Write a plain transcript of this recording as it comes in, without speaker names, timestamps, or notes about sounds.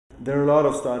There are a lot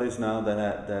of studies now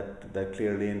that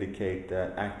clearly indicate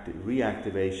that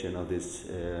reactivation of this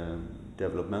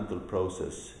developmental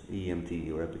process,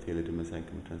 EMT or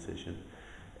epithelial-mesenchymal transition,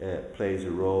 plays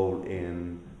a role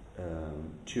in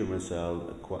tumor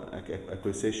cell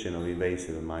acquisition of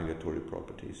invasive and migratory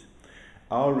properties.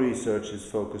 Our research is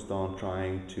focused on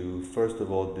trying to, first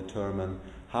of all, determine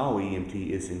how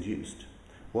EMT is induced.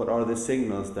 What are the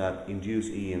signals that induce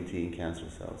EMT in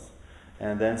cancer cells?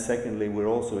 And then secondly, we're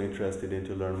also interested in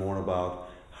to learn more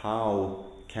about how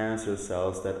cancer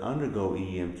cells that undergo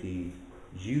EMT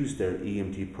use their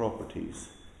EMT properties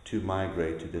to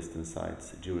migrate to distant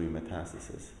sites during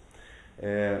metastasis.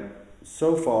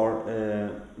 So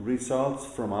far, results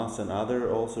from us and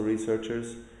other also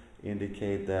researchers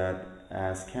indicate that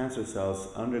as cancer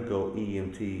cells undergo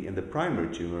EMT in the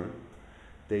primary tumor,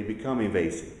 they become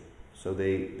invasive. So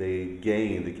they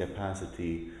gain the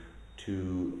capacity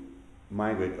to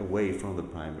migrate away from the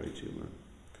primary tumor.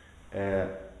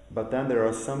 But then there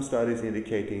are some studies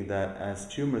indicating that as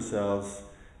tumor cells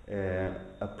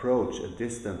approach a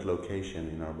distant location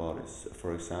in our bodies,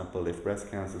 for example, if breast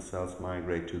cancer cells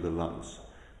migrate to the lungs,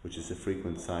 which is a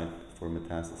frequent site for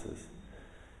metastasis,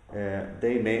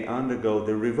 they may undergo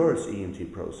the reverse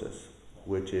EMT process,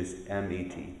 which is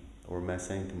MET, or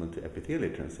mesenchymal to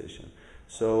epithelial transition.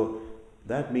 So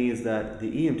that means that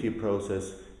the EMT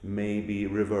process may be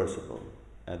reversible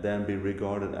and then be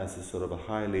regarded as a sort of a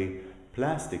highly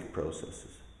plastic process.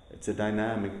 It's a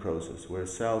dynamic process where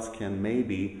cells can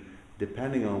maybe,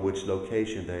 depending on which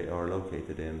location they are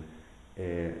located in,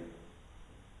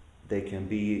 they can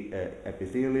be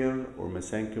epithelial or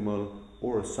mesenchymal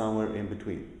or somewhere in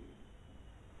between.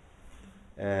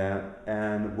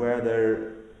 And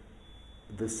whether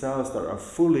the cells that are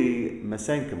fully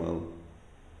mesenchymal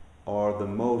are the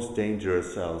most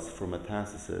dangerous cells for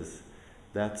metastasis,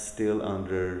 that's still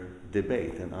under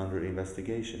debate and under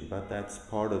investigation, but that's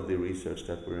part of the research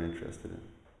that we're interested in.